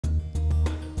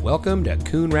Welcome to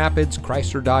Coon Rapids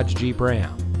Chrysler Dodge Jeep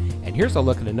Ram. And here's a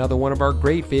look at another one of our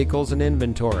great vehicles in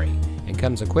inventory, and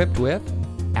comes equipped with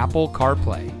Apple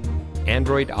CarPlay,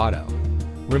 Android Auto,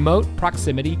 remote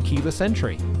proximity keyless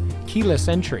entry,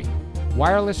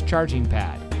 wireless charging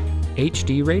pad,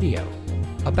 HD radio,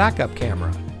 a backup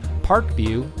camera, Park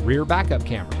View rear backup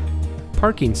camera,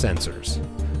 parking sensors,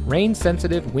 rain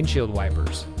sensitive windshield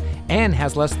wipers, and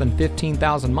has less than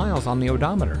 15,000 miles on the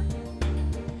odometer.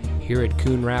 Here at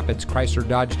Coon Rapids Chrysler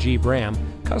Dodge Jeep Ram,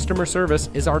 customer service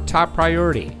is our top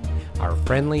priority. Our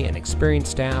friendly and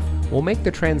experienced staff will make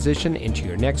the transition into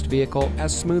your next vehicle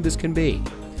as smooth as can be.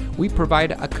 We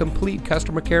provide a complete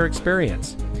customer care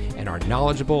experience, and our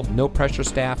knowledgeable, no-pressure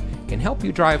staff can help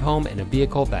you drive home in a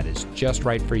vehicle that is just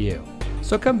right for you.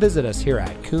 So come visit us here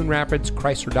at Coon Rapids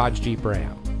Chrysler Dodge Jeep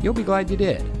Ram. You'll be glad you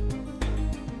did.